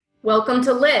Welcome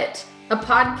to Lit, a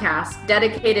podcast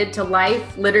dedicated to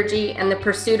life, liturgy, and the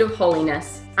pursuit of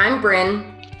holiness. I'm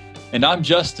Bryn. And I'm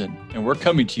Justin, and we're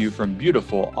coming to you from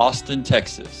beautiful Austin,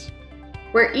 Texas,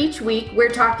 where each week we're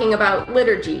talking about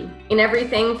liturgy in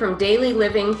everything from daily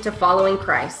living to following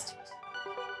Christ.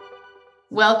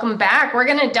 Welcome back. We're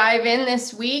going to dive in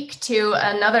this week to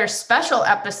another special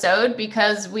episode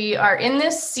because we are in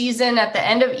this season at the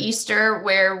end of Easter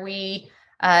where we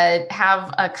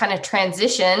have a kind of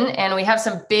transition, and we have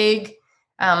some big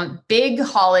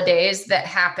holidays that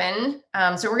happen.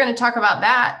 So we're going to talk about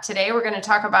that today. We're going to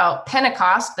talk about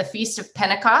Pentecost, the Feast of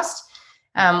Pentecost,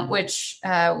 which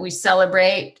we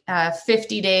celebrate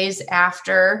 50 days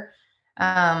after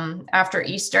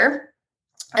Easter.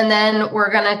 And then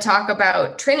we're going to talk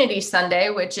about Trinity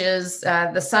Sunday, which is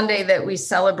the Sunday that we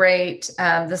celebrate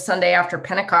the Sunday after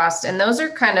Pentecost. And those are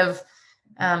kind of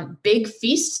big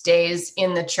feast days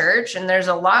in the church. And there's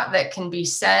a lot that can be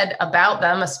said about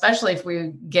them, especially if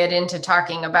we get into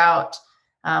talking about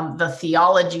the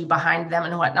theology behind them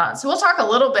and whatnot. So we'll talk a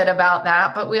little bit about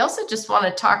that, but we also just want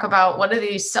to talk about what do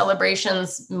these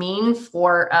celebrations mean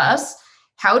for us?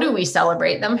 How do we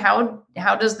celebrate them?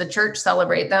 How does the church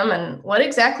celebrate them? And what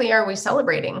exactly are we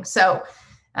celebrating? So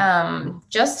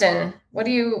Justin, what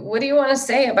do you want to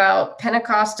say about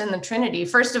Pentecost and the Trinity?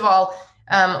 First of all,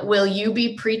 will you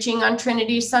be preaching on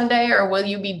Trinity Sunday, or will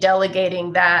you be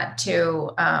delegating that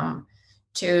to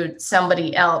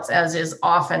somebody else, as is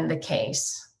often the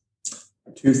case?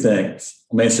 Two things.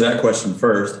 I'll answer that question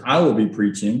first. I will be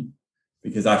preaching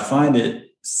because I find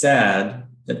it sad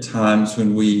at times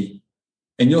when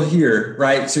and you'll hear,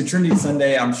 right? So Trinity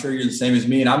Sunday, I'm sure you're the same as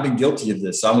me, and I've been guilty of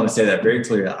this. So I want to say that very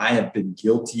clearly. I have been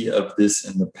guilty of this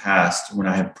in the past when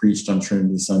I have preached on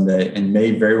Trinity Sunday, and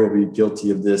may very well be guilty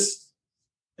of this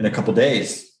in a couple of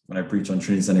days when I preach on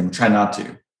Trinity Sunday. I'm try not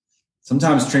to.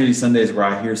 Sometimes Trinity Sunday is where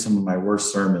I hear some of my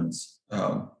worst sermons.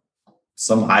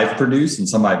 Some I've produced and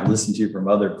some I've listened to from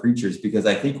other preachers, because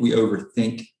I think we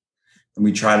overthink and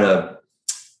we try to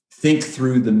think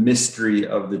through the mystery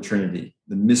of the Trinity,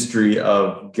 the mystery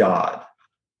of God.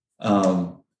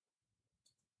 But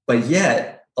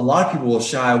yet, a lot of people will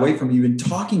shy away from even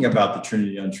talking about the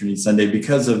Trinity on Trinity Sunday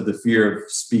because of the fear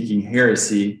of speaking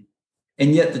heresy.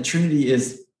 And yet the Trinity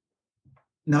is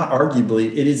not arguably,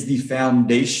 it is the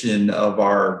foundation of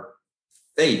our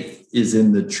faith is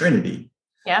in the Trinity.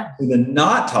 Yeah. So to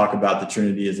not talk about the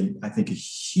Trinity is, I think, a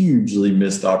hugely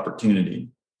missed opportunity.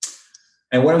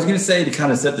 And what I was going to say to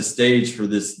kind of set the stage for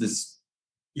this,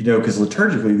 because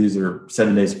liturgically, these are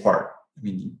 7 days apart. I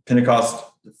mean, Pentecost,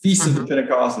 the Feast of the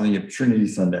Pentecost, and then you have Trinity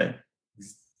Sunday.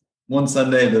 One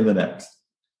Sunday and then the next.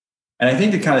 And I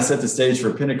think to kind of set the stage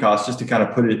for Pentecost, just to kind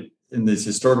of put it in these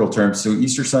historical terms. So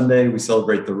Easter Sunday, we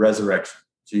celebrate the resurrection.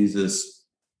 Jesus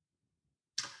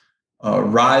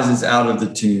rises out of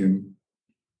the tomb,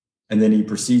 and then he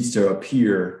proceeds to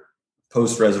appear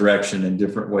post-resurrection in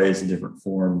different ways and different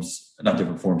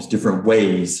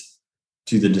ways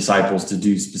to the disciples to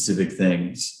do specific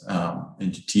things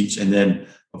and to teach. And then,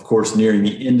 of course, nearing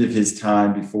the end of his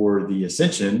time before the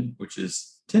ascension, which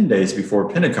is 10 days before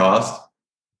Pentecost,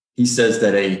 he says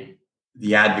that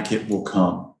the advocate will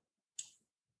come.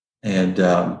 And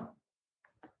then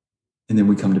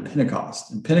we come to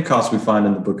Pentecost. And Pentecost we find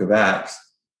in the book of Acts.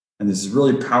 And this is a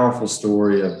really powerful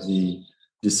story of the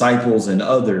disciples and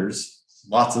others,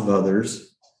 lots of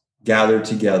others, gathered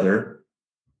together.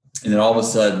 And then all of a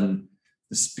sudden,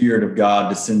 the Spirit of God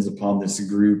descends upon this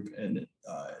group and in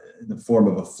the form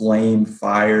of a flame,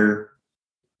 fire.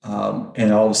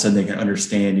 And all of a sudden they can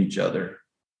understand each other.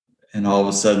 And all of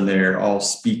a sudden they're all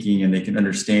speaking and they can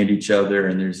understand each other.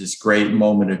 And there's this great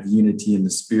moment of unity in the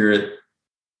Spirit.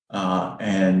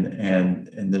 And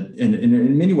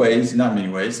in many ways, not many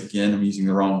ways, again, I'm using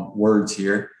the wrong words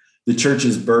here. The church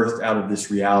is birthed out of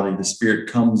this reality. The Spirit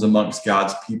comes amongst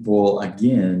God's people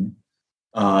again.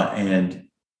 And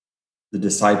the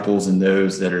disciples and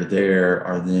those that are there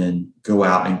are then go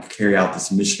out and carry out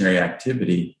this missionary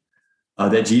activity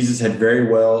that Jesus had very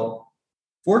well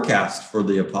forecast for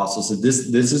the apostles. That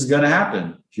this is going to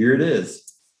happen. Here it is.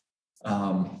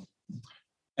 And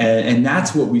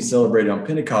that's what we celebrate on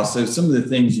Pentecost. So some of the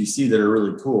things you see that are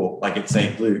really cool, like at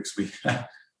St. Luke's,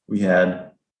 we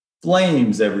had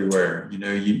flames everywhere.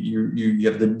 You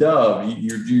have the dove.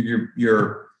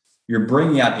 You're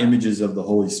bringing out images of the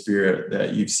Holy Spirit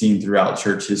that you've seen throughout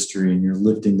church history, and you're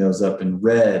lifting those up in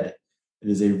red. It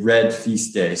is a red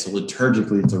feast day. So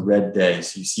liturgically, it's a red day.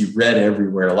 So you see red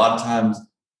everywhere. A lot of times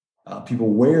people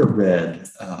wear red.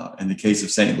 In the case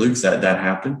of St. Luke's, that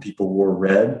happened. People wore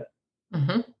red.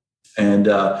 Mm-hmm. And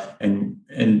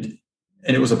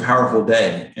it was a powerful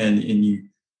day. And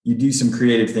you do some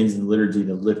creative things in the liturgy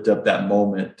to lift up that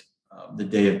moment, the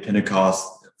day of Pentecost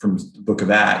from the book of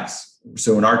Acts.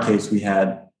 So in our case, we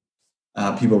had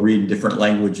people read in different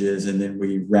languages, and then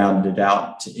we rounded it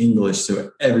out to English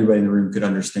so everybody in the room could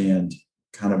understand,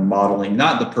 kind of modeling,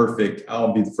 not the perfect,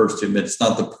 I'll be the first to admit, it's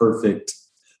not the perfect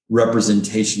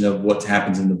representation of what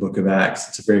happens in the book of Acts.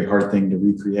 It's a very hard thing to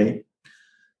recreate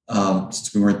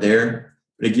since we weren't there,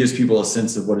 but it gives people a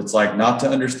sense of what it's like not to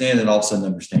understand and all of a sudden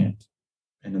understand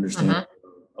their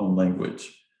own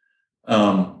language.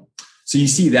 So you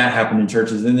see that happen in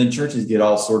churches, and then churches get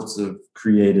all sorts of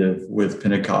creative with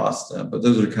Pentecost, but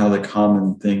those are kind of the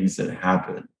common things that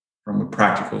happen from a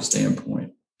practical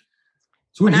standpoint.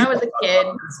 So when I was a kid,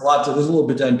 there's a little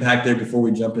bit to unpack there before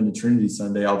we jump into Trinity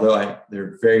Sunday, although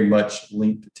they're very much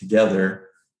linked together,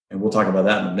 and we'll talk about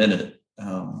that in a minute.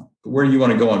 But where do you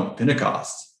want to go on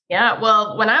Pentecost? Yeah,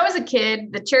 well, when I was a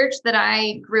kid, the church that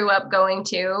I grew up going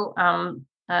to,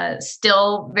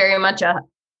 still very much a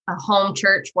home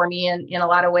church for me in a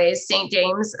lot of ways, St.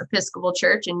 James Episcopal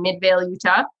Church in Midvale,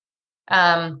 Utah.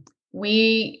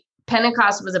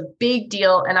 Pentecost was a big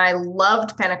deal, and I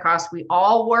loved Pentecost. We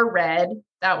all wore red.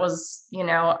 That was,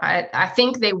 I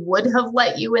think they would have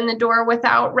let you in the door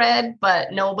without red,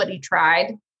 but nobody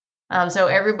tried. So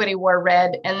everybody wore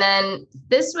red. And then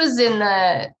this was in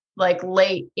the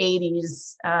late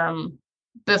 80s,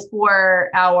 before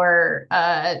our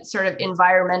sort of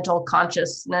environmental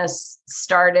consciousness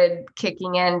started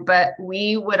kicking in, but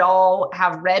we would all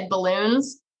have red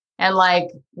balloons, and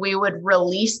we would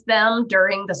release them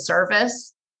during the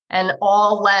service and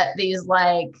all let these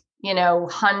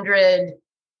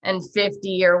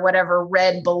 150 or whatever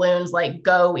red balloons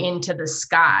go into the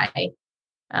sky.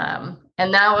 And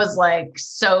that was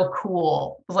so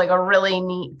cool. It was a really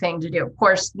neat thing to do. Of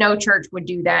course, no church would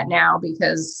do that now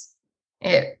because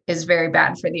it is very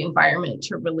bad for the environment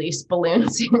to release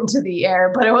balloons into the air,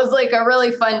 but it was a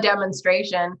really fun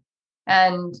demonstration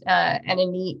and a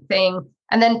neat thing.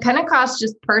 And then Pentecost,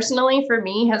 just personally for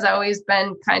me, has always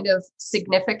been kind of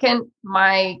significant.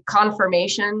 My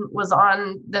confirmation was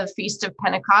on the Feast of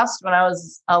Pentecost when I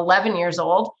was 11 years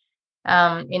old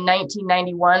in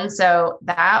 1991. So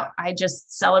that I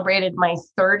just celebrated my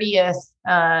 30th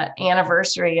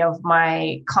anniversary of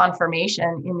my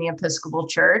confirmation in the Episcopal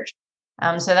Church.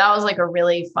 So that was a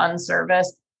really fun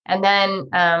service. And then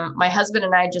my husband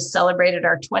and I just celebrated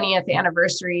our 20th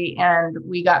anniversary, and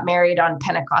we got married on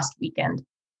Pentecost weekend.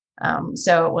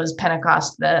 So it was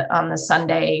Pentecost on the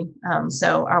Sunday.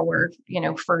 So our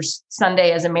first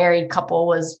Sunday as a married couple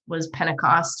was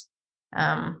Pentecost.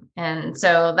 And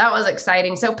so that was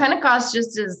exciting. So Pentecost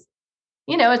just is,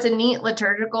 it's a neat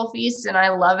liturgical feast, and I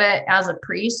love it as a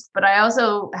priest, but I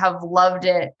also have loved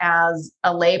it as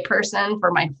a lay person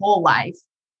for my whole life,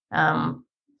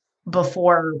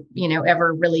 before,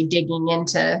 ever really digging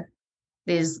into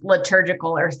these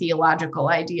liturgical or theological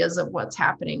ideas of what's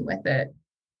happening with it.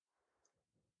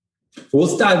 Well,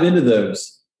 let's dive into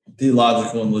those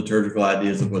theological and liturgical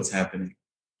ideas of what's happening.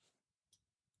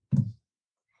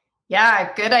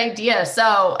 Yeah, good idea.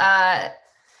 So, have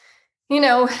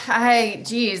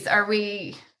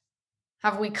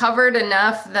we covered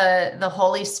enough the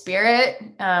Holy Spirit?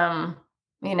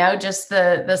 Just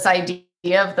this idea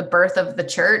of the birth of the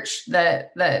church, that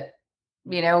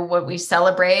what we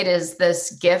celebrate is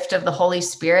this gift of the Holy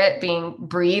Spirit being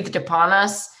breathed upon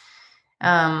us,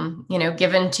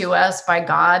 given to us by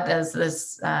God as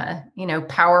this,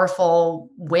 powerful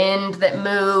wind that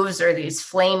moves, or these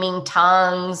flaming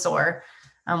tongues, or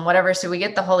whatever. So we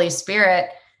get the Holy Spirit.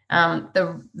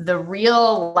 The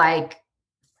real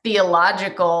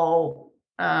theological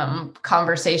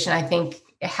conversation, I think,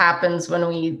 happens when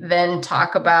we then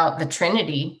talk about the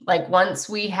Trinity. Once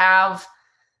we have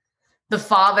the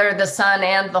Father, the Son,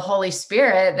 and the Holy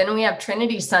Spirit, then we have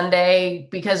Trinity Sunday,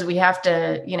 because we have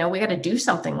to, we got to do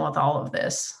something with all of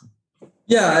this.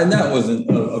 Yeah, and that wasn't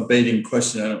a baiting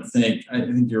question, I don't think. I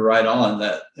think you're right on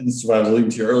that. And this is what I was alluding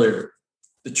to earlier.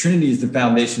 The Trinity is the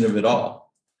foundation of it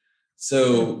all.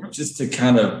 So just to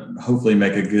kind of hopefully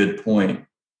make a good point,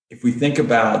 if we think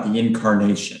about the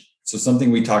incarnation, so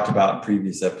something we talked about in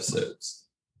previous episodes,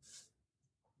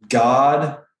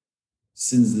 God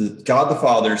the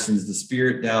Father sends the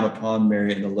Spirit down upon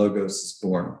Mary, and the Logos is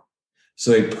born.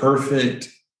 So the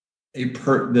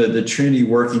Trinity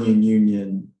working in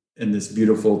union, and this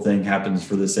beautiful thing happens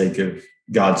for the sake of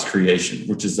God's creation,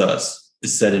 which is us,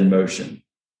 is set in motion.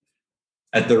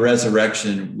 At the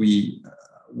resurrection,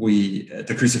 at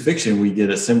the crucifixion, we get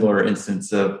a similar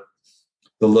instance of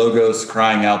the Logos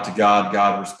crying out to God,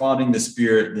 God responding, the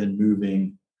Spirit then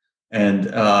moving, and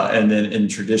then in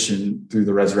tradition through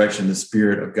the resurrection, the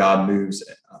Spirit of God moves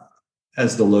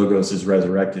as the Logos is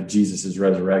resurrected, Jesus is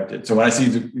resurrected. So when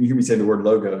you hear me say the word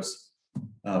Logos,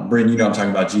 Bryn, I'm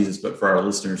talking about Jesus, but for our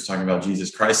listeners, talking about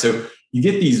Jesus Christ. So you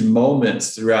get these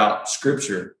moments throughout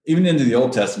Scripture, even into the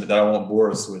Old Testament, that I won't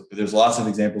bore us with, but there's lots of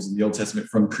examples in the Old Testament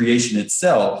from creation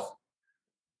itself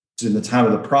to the time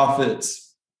of the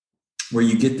prophets, where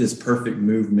you get this perfect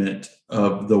movement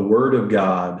of the Word of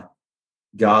God,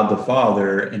 God the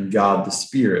Father, and God the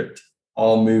Spirit,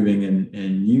 all moving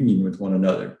in union with one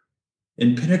another.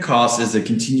 And Pentecost is a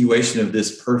continuation of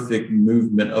this perfect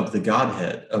movement of the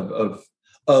Godhead, of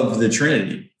the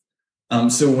Trinity.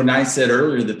 So when I said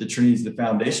earlier that the Trinity is the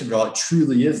foundation of it all, it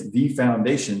truly is the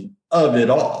foundation of it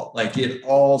all. Like, it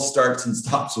all starts and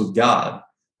stops with God.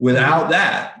 Without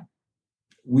that,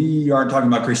 we aren't talking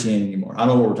about Christianity anymore. I don't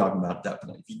know what we're talking about at that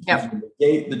point. If you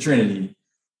negate the Trinity,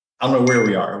 I don't know where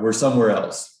we are. We're somewhere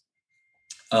else.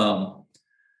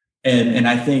 And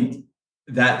I think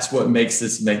that's what makes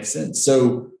this make sense.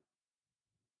 So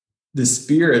the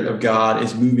Spirit of God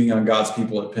is moving on God's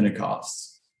people at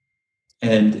Pentecost.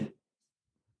 And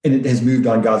it has moved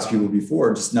on God's people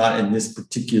before, just not in this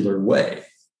particular way.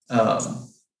 And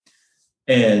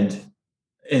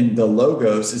the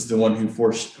Logos is the one who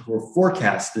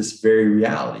forecasts this very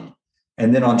reality.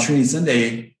 And then on Trinity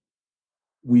Sunday,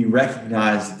 we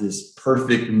recognize this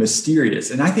perfect,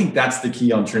 mysterious. And I think that's the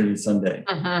key on Trinity Sunday.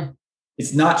 Mm-hmm.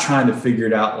 It's not trying to figure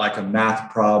it out like a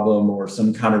math problem or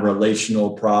some kind of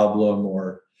relational problem,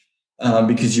 or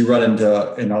because you run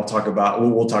into, and we'll talk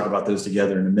about those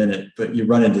together in a minute, but you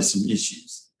run into some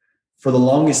issues. For the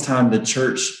longest time, the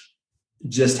church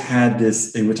just had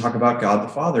this, they would talk about God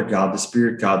the Father, God the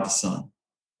Spirit, God the Son,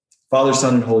 Father,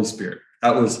 Son, and Holy Spirit.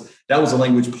 That was the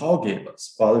language Paul gave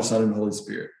us, Father, Son, and Holy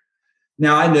Spirit.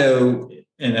 Now I know,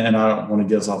 and I don't want to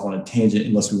get us off on a tangent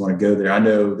unless we want to go there. I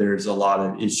know there's a lot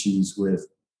of issues with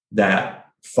that.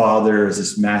 Father is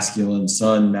this masculine,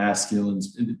 Son masculine.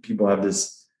 People have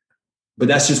this, but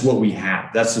that's just what we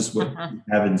have. That's just what we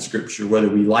have in Scripture, whether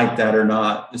we like that or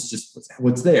not. It's just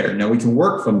what's there. Now we can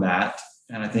work from that,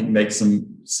 and I think make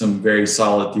some very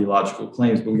solid theological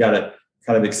claims, but we got to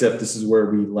kind of accept this is where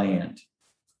we land.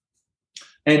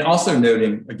 And also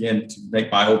noting, again, to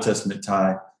make my Old Testament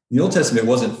tie, the Old Testament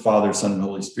wasn't Father, Son, and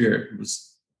Holy Spirit. It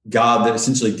was God, that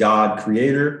essentially God,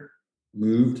 Creator,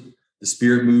 moved. The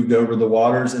Spirit moved over the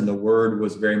waters, and the Word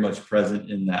was very much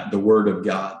present in that. The Word of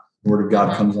God. The Word of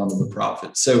God comes onto the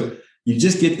prophet. So you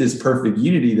just get this perfect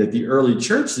unity that the early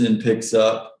church then picks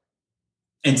up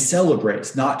and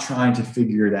celebrates, not trying to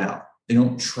figure it out. They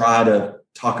don't try to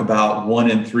talk about 1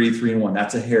 and 3, 3 and 1.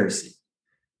 That's a heresy.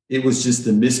 It was just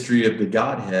the mystery of the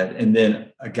Godhead. And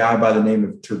then a guy by the name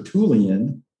of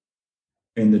Tertullian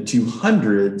in the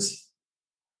 200s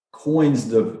coins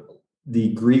the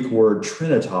Greek word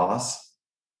Trinitas,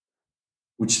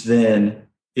 which then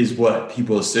is what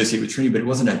people associate with Trinity, but it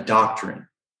wasn't a doctrine.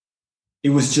 It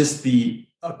was just a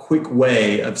quick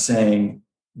way of saying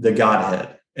the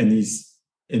Godhead, and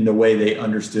in the way they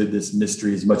understood this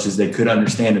mystery as much as they could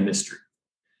understand a mystery.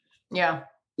 Yeah.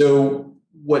 So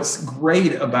what's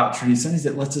great about Trinity Sunday is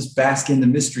it lets us bask in the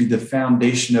mystery, the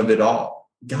foundation of it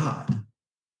all, God.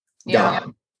 Yeah.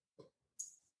 God.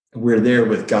 We're there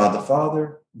with God the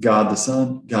Father, God the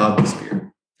Son, God the Spirit,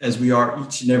 as we are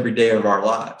each and every day of our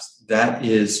lives. That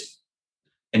is,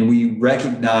 and we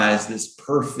recognize this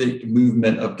perfect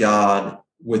movement of God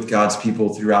with God's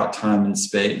people throughout time and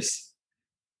space.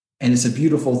 And it's a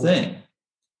beautiful thing.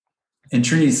 And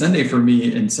Trinity Sunday for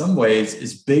me, in some ways,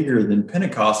 is bigger than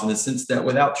Pentecost in the sense that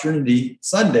without Trinity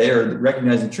Sunday or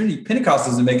recognizing Trinity, Pentecost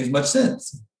doesn't make as much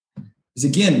sense. Because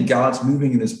again, God's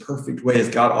moving in this perfect way as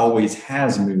God always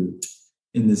has moved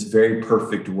in this very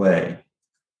perfect way.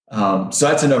 So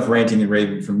that's enough ranting and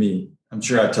raving for me. I'm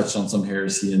sure I touched on some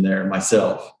heresy in there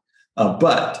myself.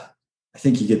 But I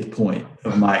think you get the point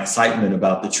of my excitement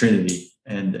about the Trinity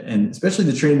and especially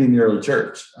the Trinity in the early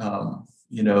church.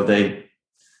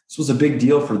 This was a big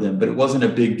deal for them, but it wasn't a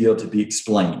big deal to be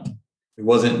explained. It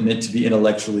wasn't meant to be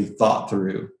intellectually thought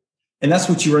through. And that's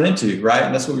what you run into, right?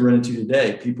 And that's what we run into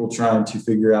today. People trying to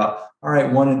figure out, all right,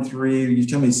 1 and 3, you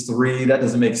tell me it's 3. That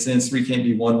doesn't make sense. 3 can't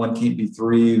be 1, 1 can't be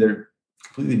 3. They're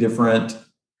completely different.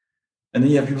 And then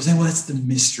you have people saying, well, it's the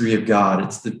mystery of God.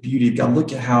 It's the beauty of God.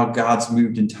 Look at how God's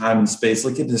moved in time and space.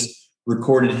 Look at this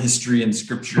recorded history and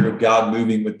Scripture of God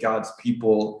moving with God's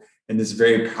people in this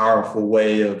very powerful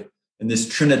way and this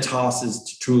Trinitas,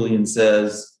 as Tertullian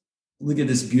says, look at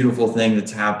this beautiful thing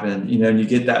that's happened, and you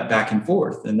get that back and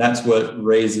forth. And that's what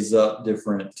raises up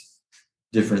different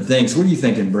things. What are you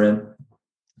thinking, Bryn?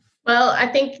 Well, I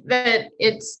think that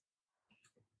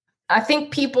I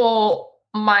think people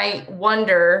might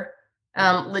wonder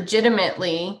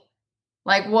legitimately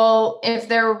Like, well, if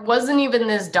there wasn't even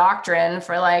this doctrine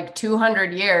for like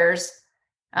 200 years,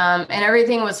 and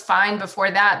everything was fine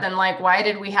before that, then like, why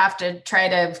did we have to try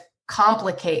to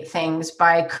complicate things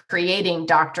by creating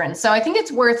doctrine? So I think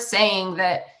it's worth saying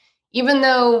that even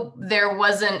though there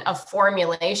wasn't a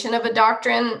formulation of a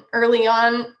doctrine early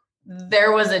on,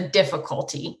 there was a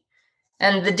difficulty.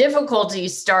 And the difficulty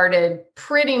started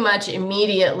pretty much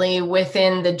immediately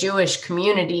within the Jewish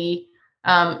community,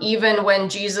 even when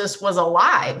Jesus was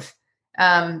alive,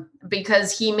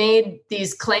 because he made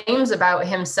these claims about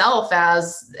himself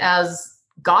as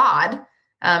God,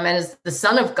 and as the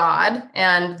Son of God.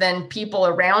 And then people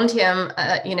around him,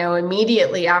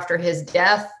 immediately after his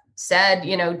death said,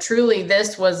 truly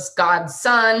this was God's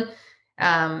Son.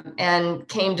 And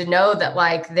came to know that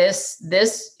like this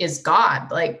is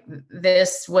God. Like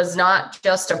this was not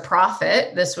just a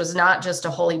prophet. This was not just a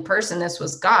holy person. This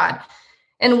was God.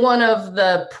 And one of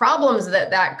the problems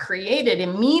that created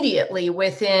immediately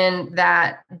within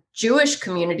that Jewish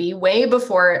community, way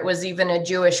before it was even a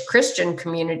Jewish Christian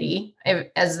community,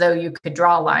 as though you could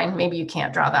draw a line, maybe you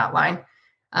can't draw that line.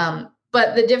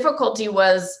 But the difficulty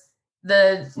was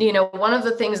one of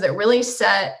the things that really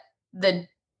set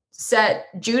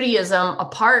Judaism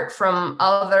apart from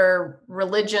other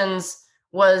religions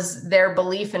was their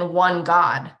belief in one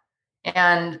God.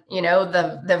 And,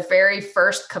 the very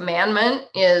first commandment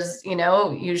is,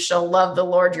 you shall love the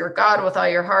Lord your God with all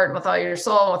your heart, with all your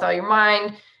soul, with all your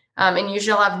mind, and you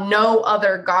shall have no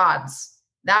other gods.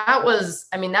 That was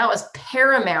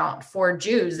paramount for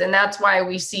Jews. And that's why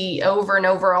we see over and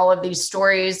over all of these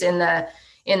stories in the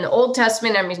Old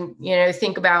Testament. I mean,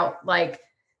 think about like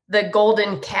the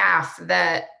golden calf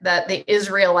that the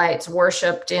Israelites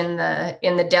worshiped in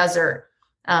the desert.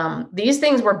 These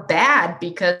things were bad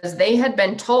because they had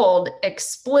been told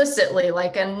explicitly,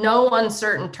 like in no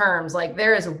uncertain terms, like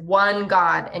there is one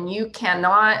God and you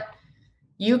cannot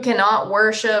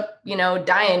worship,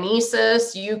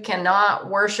 Dionysus, you cannot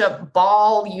worship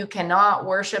Baal, you cannot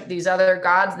worship these other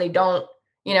gods. They don't,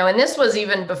 and this was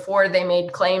even before they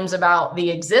made claims about the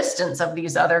existence of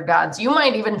these other gods. You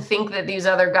might even think that these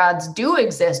other gods do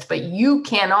exist, but you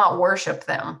cannot worship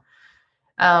them.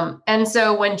 And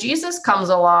so when Jesus comes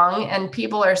along and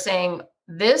people are saying,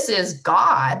 this is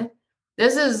God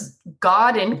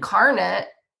incarnate,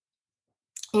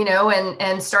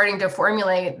 and starting to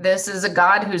formulate, this is a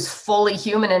God who's fully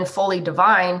human and fully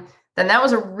divine, then that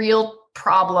was a real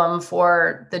problem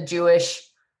for the Jewish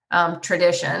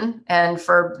tradition and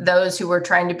for those who were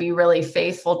trying to be really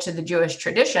faithful to the Jewish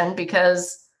tradition,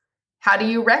 because how do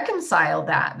you reconcile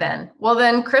that then? Well,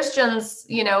 then Christians,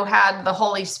 had the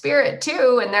Holy Spirit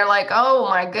too. And they're like, oh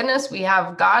my goodness, we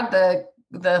have God,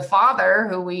 the Father,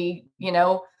 who we,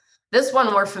 this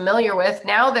one we're familiar with.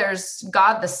 Now there's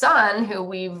God, the Son, who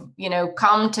we've,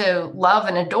 come to love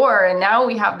and adore. And now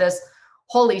we have this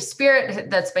Holy Spirit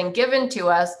that's been given to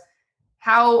us.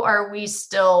 How are we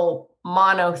still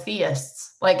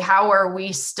monotheists? Like, how are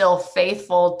we still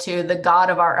faithful to the God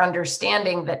of our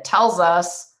understanding that tells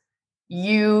us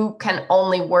you can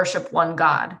only worship one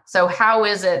God? So how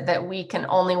is it that we can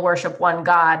only worship one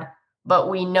God, but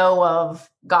we know of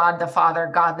God the Father,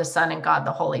 God the Son, and God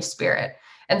the Holy Spirit?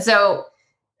 And so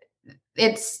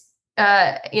it's,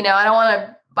 I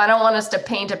don't want us to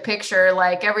paint a picture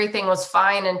like everything was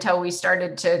fine until we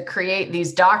started to create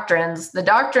these doctrines. The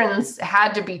doctrines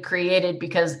had to be created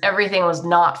because everything was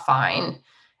not fine.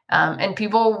 And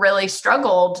people really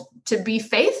struggled to be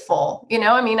faithful.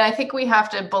 I think we have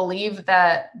to believe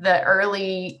that the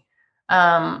early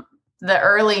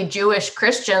Jewish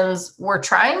Christians were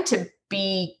trying to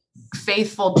be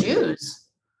faithful Jews.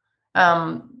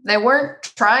 They weren't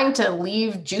trying to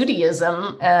leave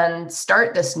Judaism and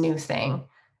start this new thing.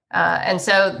 And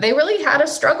so they really had a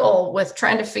struggle with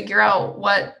trying to figure out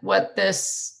what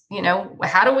this,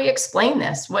 how do we explain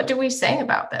this? What do we say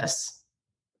about this?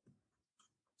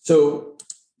 So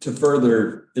to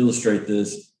further illustrate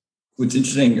this, what's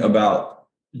interesting about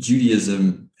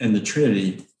Judaism and the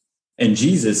Trinity and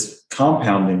Jesus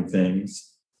compounding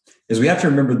things is we have to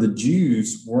remember the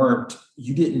Jews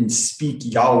you didn't speak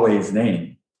Yahweh's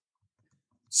name.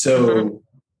 So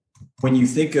when you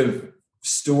think of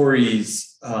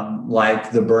stories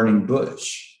like the burning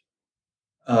bush,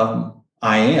 I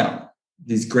am,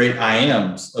 these great I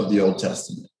ams of the Old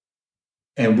Testament.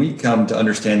 And we come to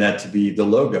understand that to be the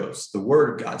Logos, the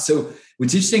Word of God. So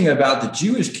what's interesting about the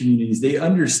Jewish communities, they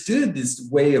understood this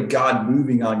way of God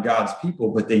moving on God's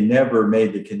people, but they never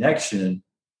made the connection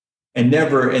and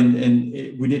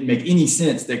we didn't make any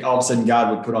sense that all of a sudden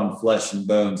God would put on flesh and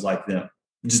bones like them.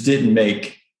 It just didn't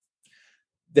make,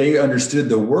 they understood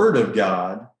the Word of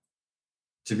God,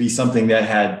 to be something that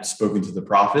had spoken to the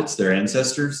prophets, their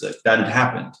ancestors, that had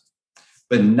happened,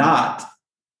 but not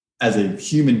as a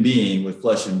human being with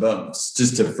flesh and bones,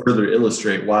 just to further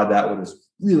illustrate why that was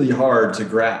really hard to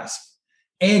grasp.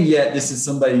 And yet this is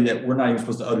somebody that we're not even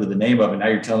supposed to utter the name of. And now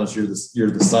you're telling us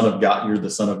you're the son of God. You're the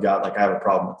son of God. Like, I have a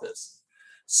problem with this.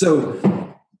 So,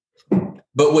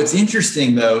 but what's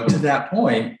interesting though, to that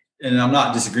point, and I'm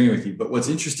not disagreeing with you, but what's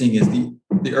interesting is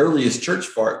the earliest church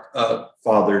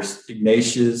fathers,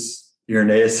 Ignatius,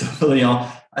 Irenaeus of Lyon.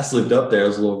 I slipped up there. It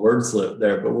was a little word slip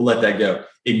there, but we'll let that go.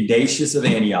 Ignatius of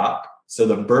Antioch. So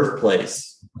the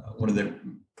birthplace, one of the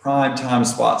prime time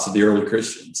spots of the early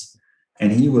Christians.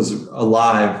 And he was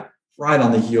alive right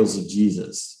on the heels of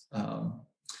Jesus. And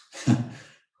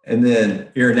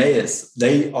then Irenaeus,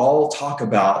 they all talk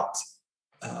about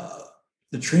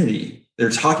the Trinity. They're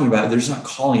talking about it. They're just not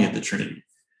calling it the Trinity.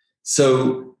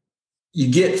 So you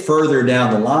get further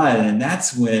down the line, and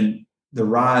that's when the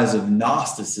rise of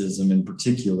Gnosticism in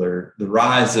particular,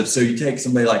 so you take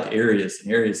somebody like Arius,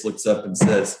 and Arius looks up and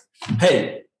says,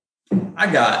 hey,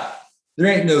 there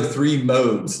ain't no three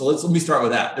modes. So let me start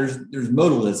with that. There's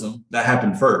modalism that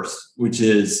happened first, which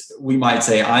is, we might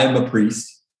say, I am a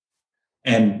priest.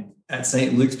 And at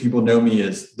St. Luke's, people know me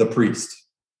as the priest.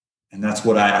 And that's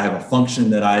what I have a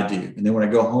function that I do. And then when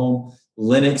I go home,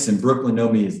 Lennox and Brooklyn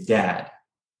know me as dad.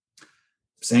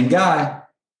 Same guy,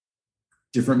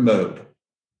 different mode.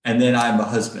 And then I'm a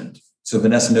husband. So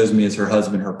Vanessa knows me as her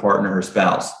husband, her partner, her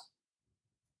spouse.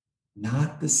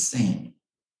 Not the same.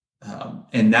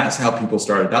 And that's how people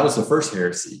started. That was the first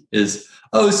heresy is,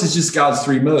 this is just God's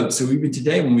three modes. So even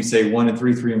today, when we say 1 and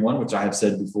 3, 3 and 1, which I have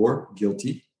said before,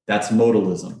 guilty, that's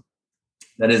modalism.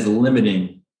 That is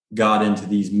limiting God into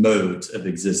these modes of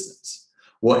existence.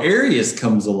 Well, Arius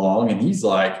comes along and he's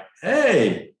like,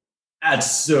 hey,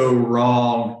 that's so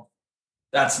wrong.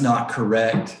 That's not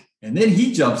correct. And then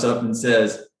he jumps up and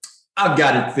says, I've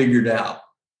got it figured out.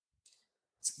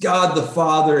 It's God the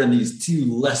Father and these two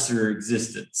lesser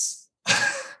existents.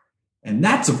 And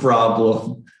that's a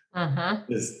problem.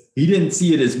 He didn't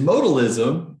see it as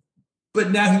modalism,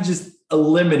 but now he just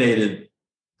eliminated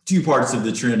two parts of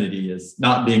the Trinity as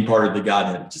not being part of the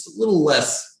Godhead, just a little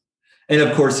less. And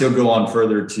of course, he'll go on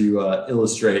further to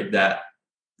illustrate that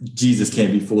Jesus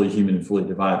can't be fully human and fully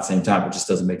divine at the same time. It just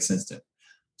doesn't make sense to him.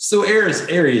 So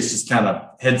Arius just kind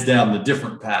of heads down the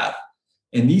different path.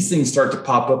 And these things start to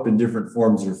pop up in different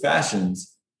forms or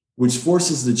fashions, which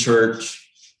forces the church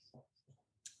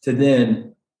to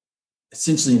then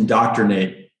essentially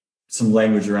indoctrinate some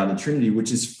language around the Trinity,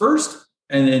 which is first,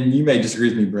 and you may disagree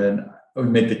with me, Bren, I would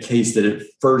make the case that it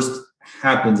first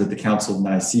happens at the Council of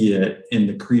Nicaea in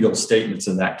the creedal statements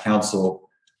of that council,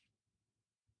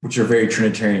 which are very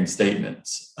Trinitarian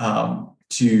statements, and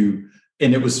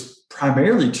it was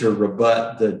primarily to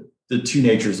rebut the two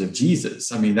natures of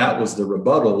Jesus. I mean, that was the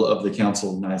rebuttal of the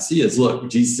Council of Nicaea is, look,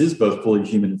 Jesus is both fully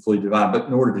human and fully divine. But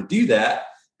in order to do that,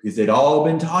 because they'd all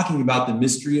been talking about the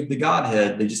mystery of the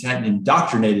Godhead, they just hadn't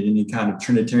indoctrinated any kind of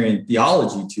Trinitarian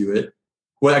theology to it.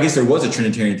 Well, I guess there was a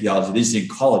Trinitarian theology. They just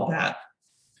didn't call it that.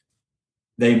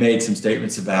 They made some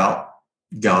statements about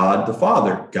God the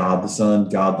Father, God the Son,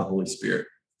 God the Holy Spirit.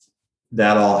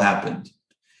 That all happened.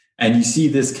 And you see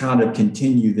this kind of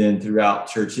continue then throughout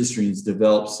church history and it's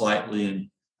developed slightly. And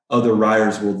other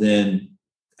writers will then,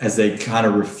 as they kind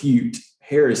of refute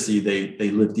heresy,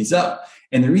 they lift these up.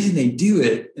 And the reason they do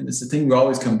it, and it's the thing we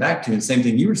always come back to, and the same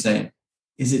thing you were saying,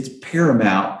 is it's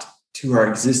paramount to our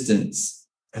existence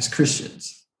as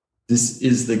Christians. This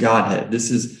is the Godhead.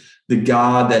 This is the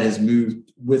God that has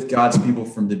moved with God's people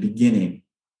from the beginning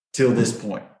till this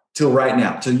point, till right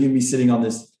now, till you and me sitting on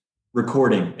this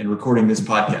recording this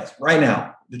podcast. Right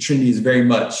now, the Trinity is very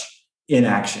much in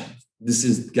action. This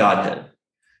is Godhead.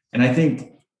 And I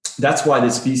think that's why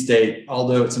this feast day,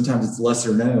 although sometimes it's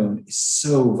lesser known, is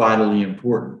so vitally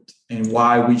important, and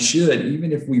why we should,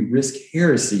 even if we risk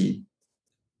heresy,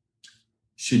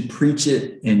 should preach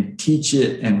it and teach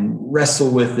it and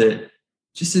wrestle with it,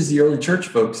 just as the early church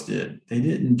folks did. They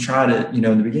didn't try to, in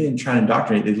the beginning, try to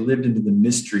indoctrinate. They lived into the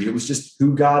mystery. It was just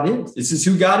who God is. This is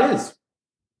who God is.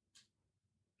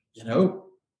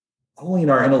 Only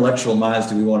in our intellectual minds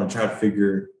do we want to try to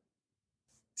figure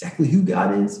exactly who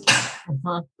God is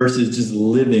versus just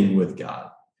living with God.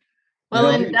 Well,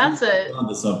 and that's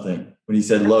onto something when he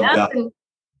said love God.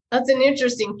 That's an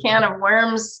interesting can of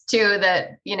worms too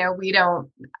that,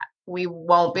 we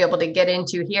won't be able to get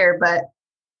into here, but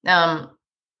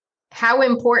how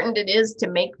important it is to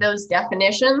make those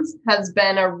definitions has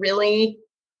been a really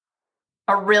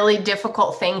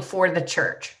difficult thing for the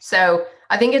church. So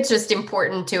I think it's just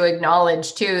important to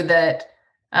acknowledge too that,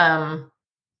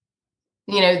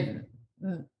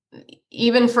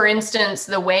 even for instance,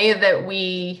 the way that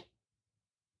we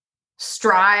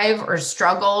strive or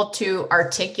struggle to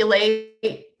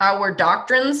articulate our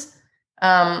doctrines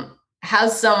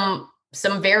has some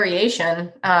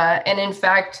variation. And in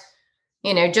fact,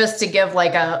 just to give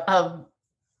like a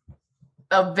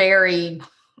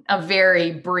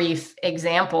very brief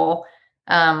example,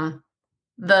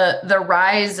 the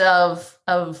rise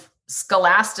of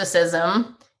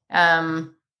scholasticism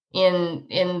in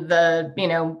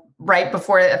the right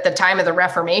before, at the time of the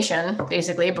Reformation,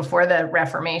 basically before the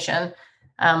Reformation,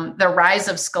 the rise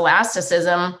of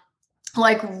scholasticism,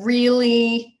 like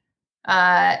really,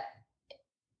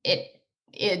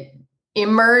 it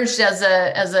emerged as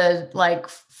a like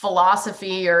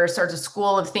philosophy or sort of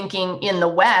school of thinking in the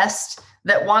West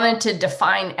that wanted to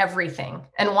define everything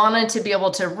and wanted to be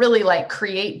able to really like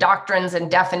create doctrines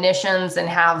and definitions and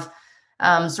have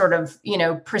sort of,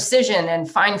 precision and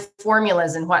fine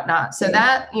formulas and whatnot. So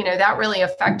that really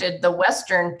affected the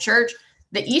Western church.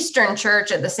 The Eastern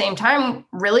church at the same time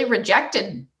really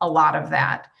rejected a lot of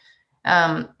that,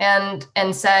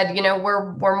 and said,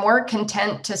 we're more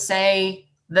content to say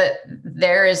that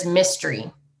there is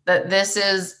mystery, that this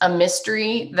is a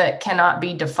mystery that cannot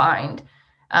be defined.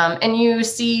 And you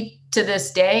see to this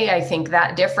day, I think,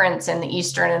 that difference in the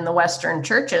Eastern and the Western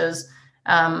churches.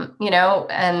 And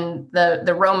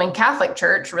the Roman Catholic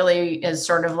Church really is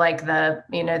sort of like the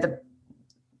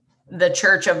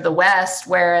church of the West,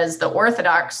 whereas the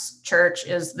Orthodox Church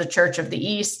is the church of the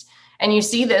East. And you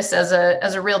see this as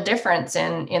a real difference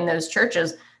in those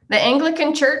churches. The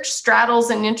Anglican Church straddles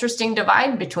an interesting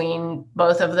divide between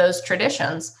both of those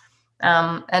traditions.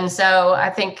 And so I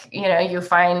think,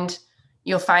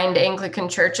 you'll find Anglican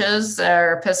churches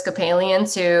or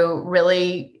Episcopalians who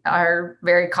really are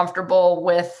very comfortable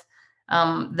with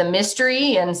the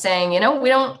mystery and saying, we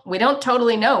don't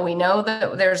totally know. We know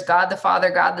that there's God the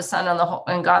Father, God the Son,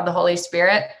 and God the Holy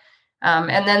Spirit.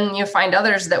 And then you find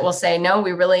others that will say, no,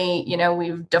 we really,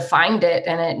 we've defined it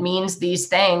and it means these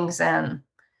things. And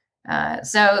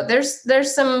so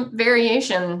there's some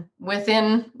variation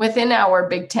within our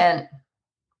big tent.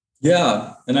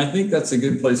 Yeah. And I think that's a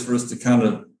good place for us to kind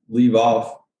of leave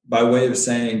off by way of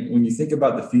saying, when you think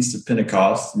about the Feast of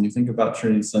Pentecost and you think about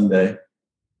Trinity Sunday,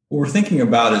 what we're thinking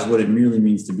about is what it merely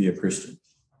means to be a Christian,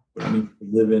 what it means to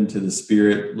live into the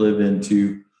Spirit, live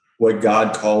into what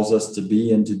God calls us to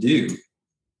be and to do.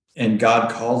 And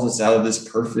God calls us out of this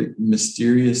perfect,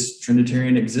 mysterious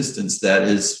Trinitarian existence that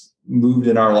is moved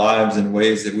in our lives in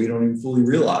ways that we don't even fully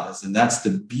realize. And that's the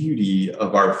beauty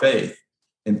of our faith.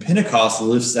 And Pentecost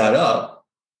lifts that up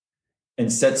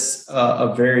and sets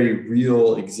a very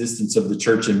real existence of the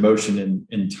church in motion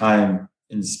in time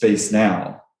and space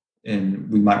now.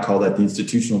 And we might call that the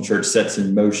institutional church sets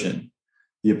in motion.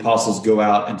 The apostles go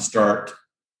out and start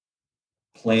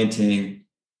planting,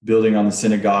 building on the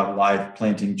synagogue life,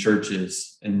 planting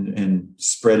churches and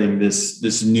spreading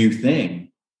this new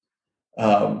thing.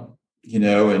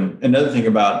 And another thing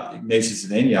about Ignatius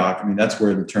of Antioch, that's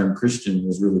where the term Christian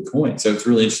was really coined. So it's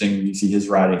really interesting when you see his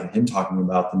writings and him talking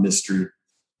about the mystery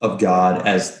of God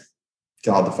as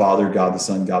God the Father, God the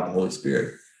Son, God the Holy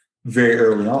Spirit, very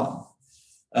early on.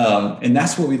 And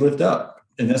that's what we lift up.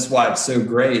 And that's why it's so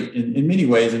great in many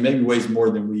ways, and maybe ways more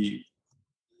than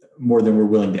we're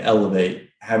willing to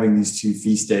elevate, having these two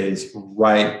feast days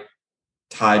right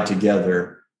tied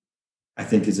together, I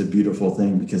think is a beautiful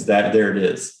thing, because there it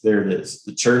is,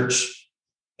 the church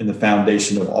and the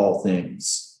foundation of all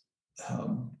things.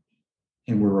 And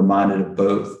we're reminded of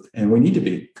both, and we need to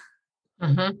be.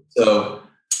 Mm-hmm. So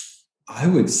I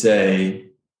would say,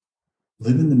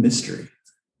 live in the mystery.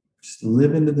 Just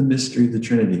live into the mystery of the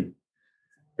Trinity.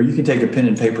 Or you can take a pen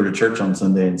and paper to church on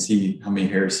Sunday and see how many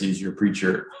heresies your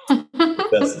preacher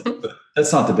does. But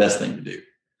that's not the best thing to do.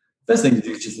 The best thing to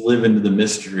do is just live into the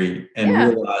mystery and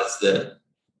realize that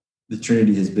the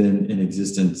Trinity has been in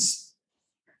existence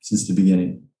since the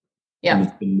beginning. Yeah. And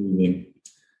it's been moving.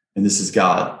 And this is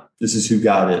God. This is who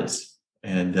God is.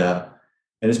 And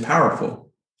it's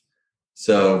powerful.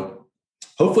 So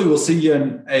hopefully we'll see you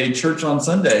in a church on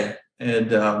Sunday.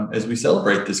 And as we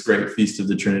celebrate this great feast of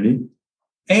the Trinity.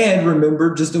 And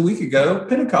remember, just a week ago,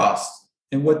 Pentecost,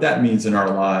 and what that means in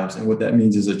our lives, and what that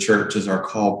means as a church, is our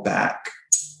call back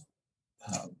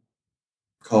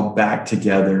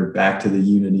together, back to the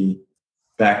unity,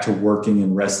 back to working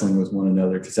and wrestling with one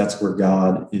another, because that's where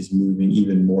God is moving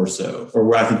even more so, or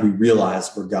where I think we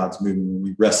realize where God's moving when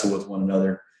we wrestle with one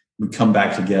another. We come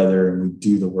back together and we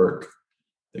do the work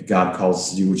that God calls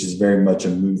us to do, which is very much a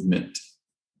movement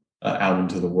out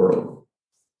into the world.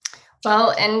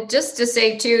 Well, and just to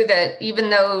say too, that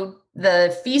even though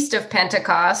the Feast of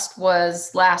Pentecost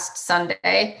was last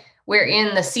Sunday. We're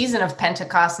in the season of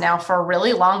Pentecost now for a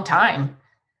really long time.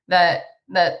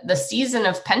 The season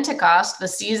of Pentecost, the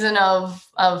season of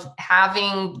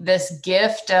having this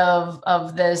gift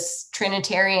of this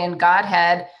Trinitarian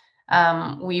Godhead,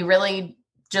 we really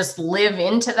just live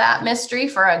into that mystery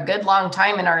for a good long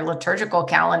time in our liturgical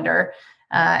calendar,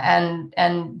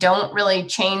 and don't really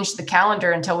change the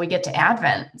calendar until we get to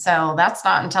Advent. So that's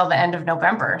not until the end of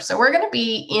November. So we're going to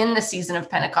be in the season of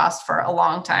Pentecost for a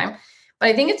long time. But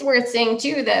I think it's worth saying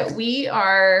too that we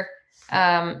are,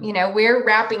 we're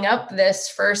wrapping up this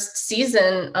first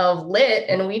season of Lit,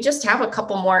 and we just have a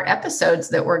couple more episodes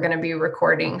that we're going to be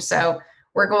recording. So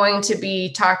we're going to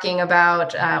be talking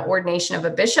about ordination of a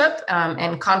bishop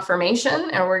and confirmation,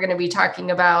 and we're going to be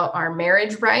talking about our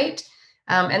marriage rite.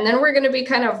 And then we're going to be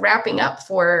kind of wrapping up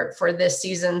for this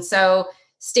season. So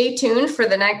stay tuned for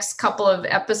the next couple of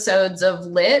episodes of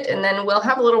Lit, and then we'll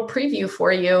have a little preview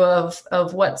for you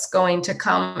of what's going to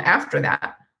come after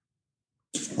that.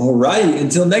 All right.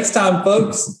 Until next time,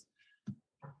 folks,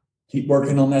 keep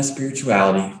working on that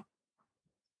spirituality.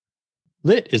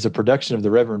 Lit is a production of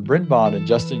the Reverend Brent Bond and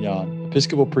Justin Yon,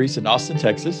 Episcopal priests in Austin,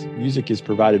 Texas. Music is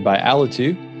provided by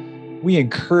Alitu. We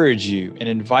encourage you and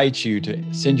invite you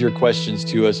to send your questions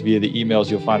to us via the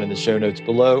emails you'll find in the show notes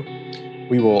below.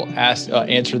 We will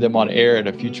answer them on air at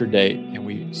a future date, and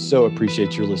we so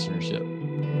appreciate your listenership.